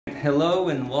Hello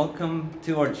and welcome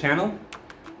to our channel.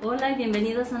 Hola y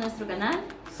bienvenidos a nuestro canal.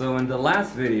 So in the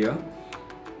last video,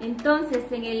 Entonces,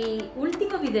 en el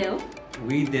último video,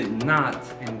 we did not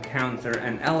encounter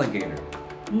an alligator.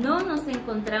 no nos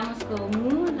encontramos con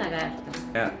un lagarto.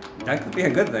 Yeah, that could be a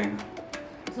good thing.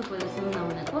 Eso puede ser una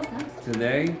buena cosa.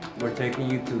 Today, we're taking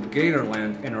you to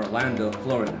Gatorland in Orlando,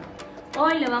 Florida.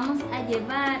 Hoy le vamos a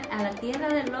llevar a la tierra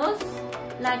de los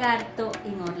lagartos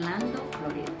en Orlando,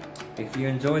 Florida. If you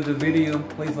enjoyed the video,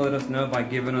 please let us know by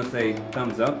giving us a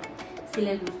thumbs up. Si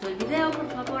les gustó el video, por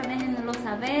favor déjenoslo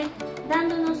saber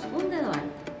dándonos un dedo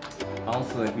alto.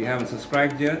 Also, if you haven't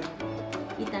subscribed yet,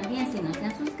 Y también si no se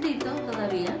han suscrito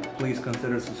todavía, please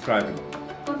consider subscribing.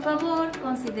 por favor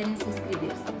consideren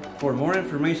suscribirse. For more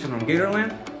information on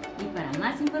Gatorland, Y para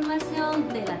más información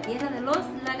de la tierra de los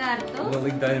lagartos, we'll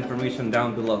leave that information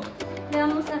down below. le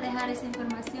vamos a dejar esa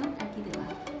información aquí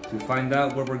debajo. To find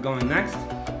out where we're going next,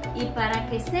 Y para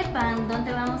que sepan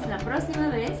dónde vamos la próxima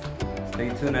vez, stay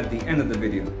tuned at the end of the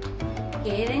video.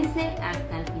 quédense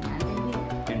hasta el final del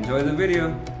video. Enjoy the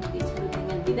video.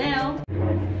 Disfruten el video.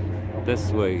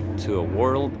 This way to a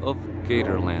world of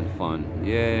Gatorland fun.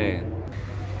 Yay!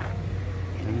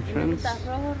 Entrance,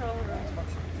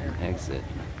 exit.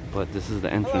 But this is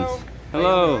the entrance.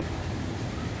 Hello!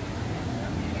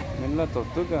 Mira la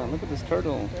tortuga, look at this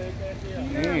turtle.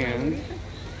 And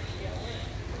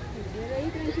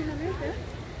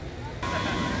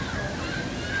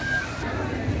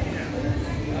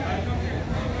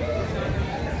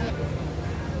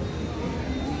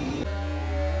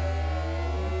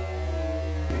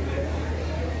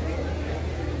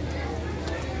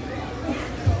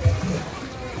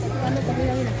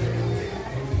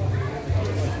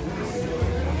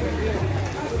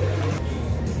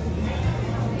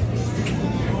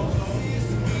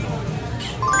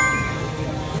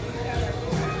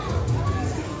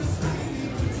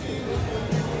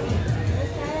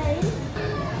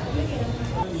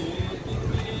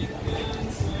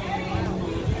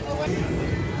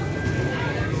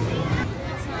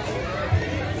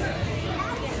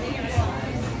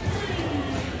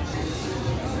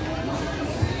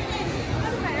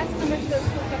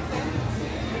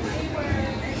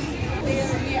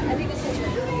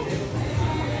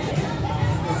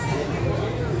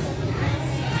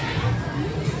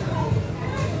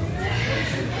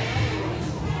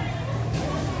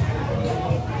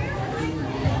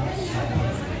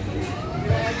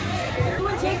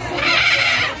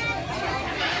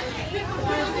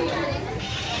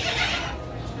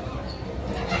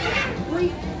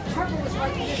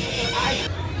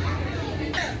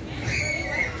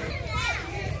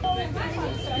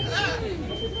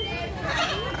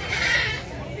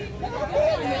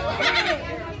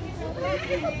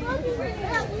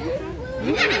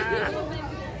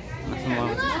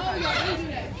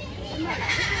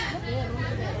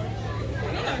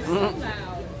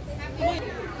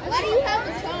Why do you have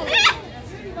a phone?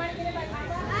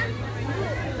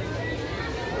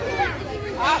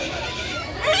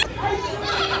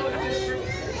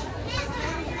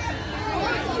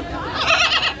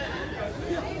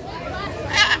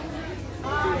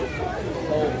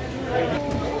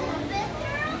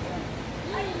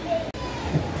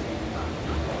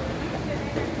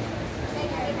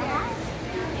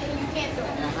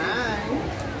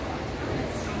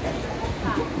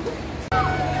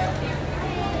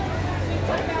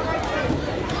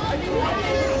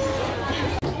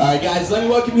 Alright guys, let me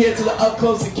welcome you here to the Up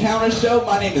Close Encounter Show.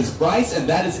 My name is Bryce and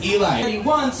that is Eli.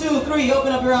 1, 2, 3,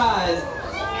 open up your eyes.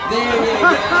 There we go.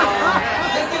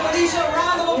 Let's give Alicia a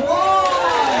round of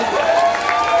applause.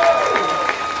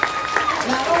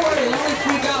 Now don't worry, they only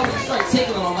freak out when you start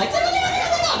tickling them. I'm like, no,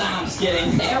 I'm just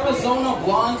kidding. Arizona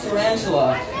blonde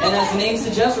tarantula. And as the name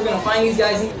suggests, we're going to find these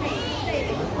guys in...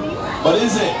 What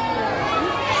is it?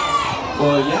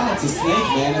 Well, yeah, it's a snake,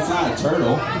 man. It's not a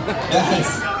turtle.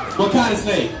 Guys, what kind of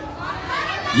snake?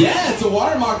 Yeah, it's a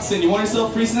water moccasin. You want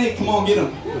yourself a free snake? Come on, get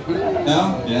him.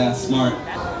 No? Yeah, smart.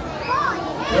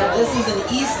 Yeah, this is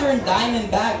an eastern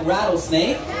diamondback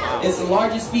rattlesnake. It's the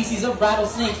largest species of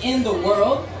rattlesnake in the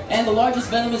world and the largest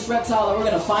venomous reptile that we're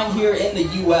going to find here in the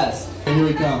U.S. Here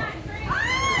we come.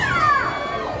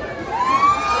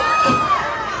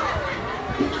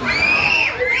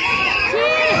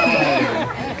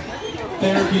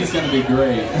 Therapy's going to be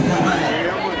great.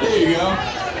 There you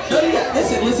go.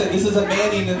 Listen, this is a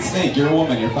man-eating snake. You're a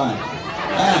woman, you're fine.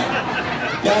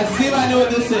 Alright. Guys, see if I know what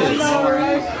this is.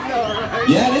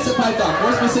 Yeah, it is a python.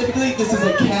 More specifically, this is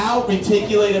a cow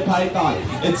reticulated python.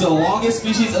 It's the longest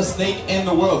species of snake in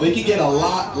the world. They can get a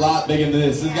lot bigger than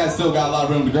this. This guy's still got a lot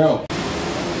of room to grow.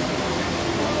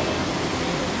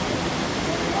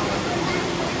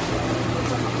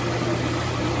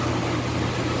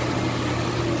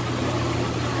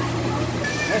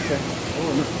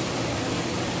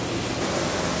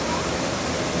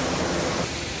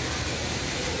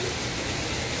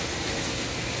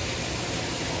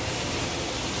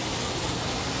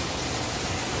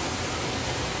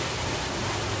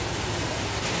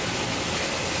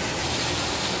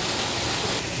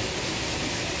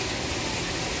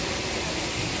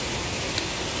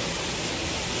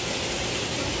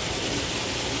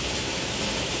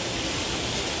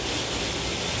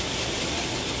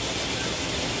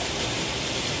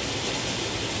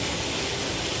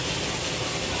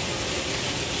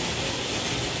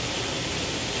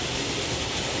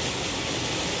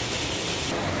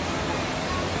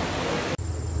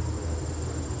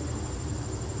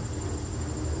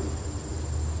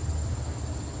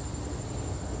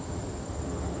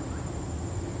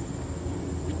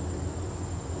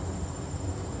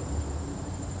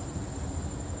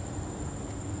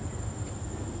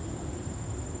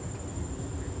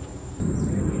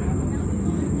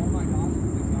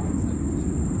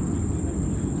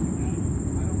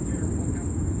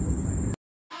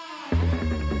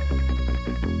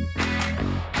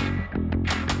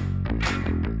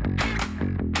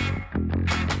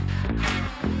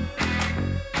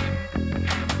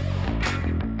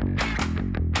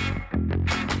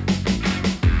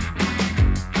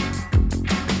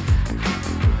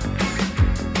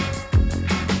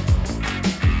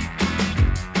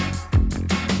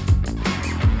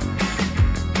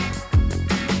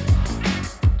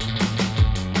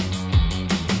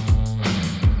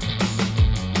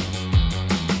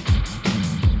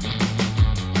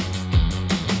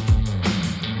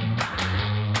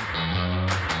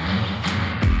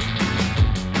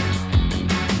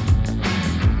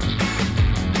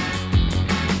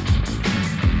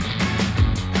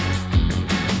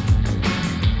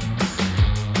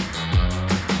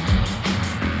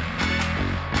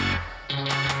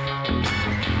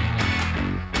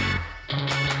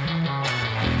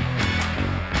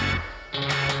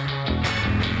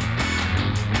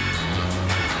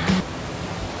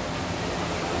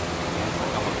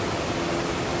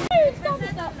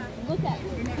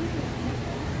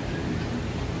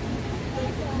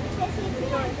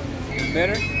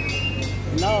 Better?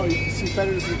 No, she fed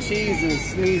her some cheese and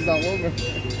sneezed all over.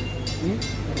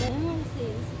 Déjame ver si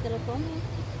te lo comes.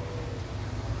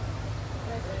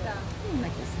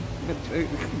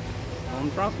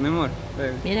 Don't drop, mi amor.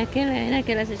 Baby. Mira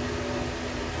que la hace.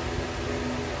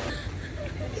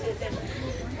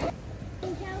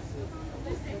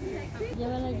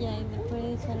 Llévala ya y después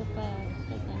echarlo para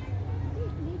acá.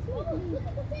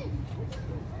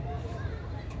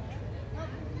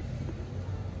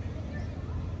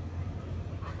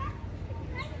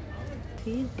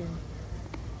 Feed them.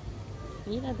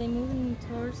 Mira, they're moving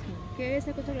towards him. ¿Qué es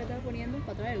esa cosa que le estaba poniendo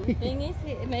para traerlo? Thing is,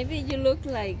 maybe you look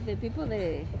like the people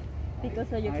that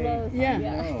because of your clothes. Yeah.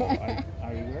 No,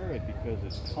 I wear it because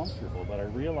it's comfortable, but I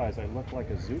realize I look like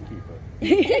a zookeeper.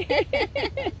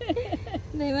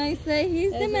 They might say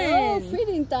he's the Oh, man.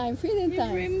 feeding time, feeding You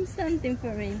time. bring something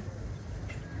for him.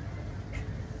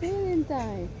 Feeding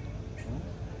time.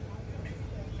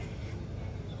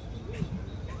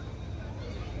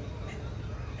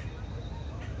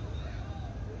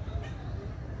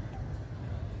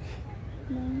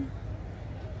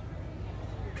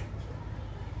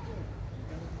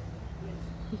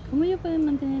 ¿Y cómo ellos pueden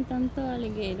mantener tantos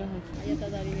alligators aquí? Allá está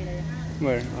Dari, mira allá.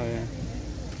 Where? Oh, yeah.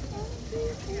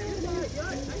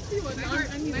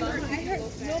 No,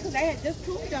 because I had just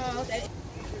two dogs.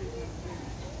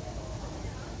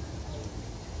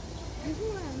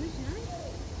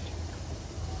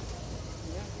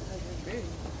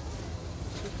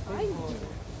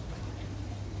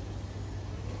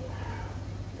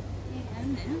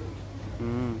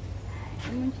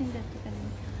 Hay mucho ingreso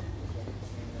también.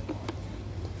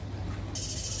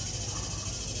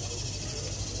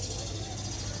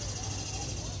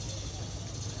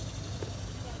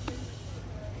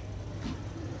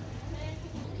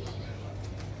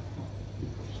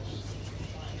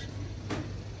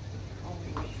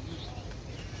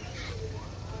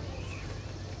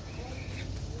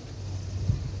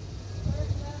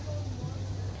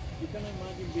 You can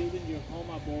imagine building your home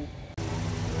above.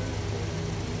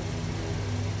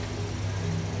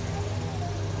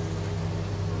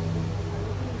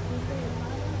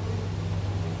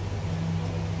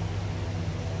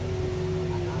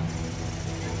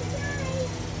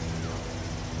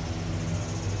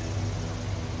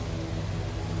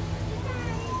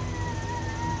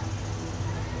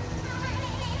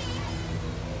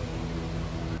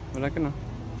 ¿Verdad que no?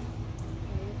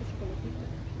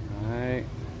 Ay,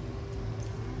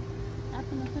 Ah,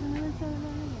 pues no se renueva el sábado.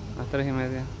 a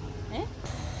 3:30. ¿Eh?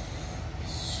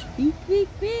 Pic, pic,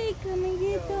 pic,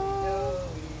 amiguito.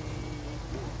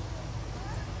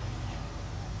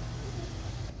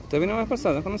 ¿Usted vino la vez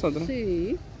pasada con nosotros?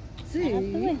 Sí, Ah,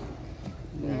 tú ves.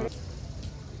 Yeah.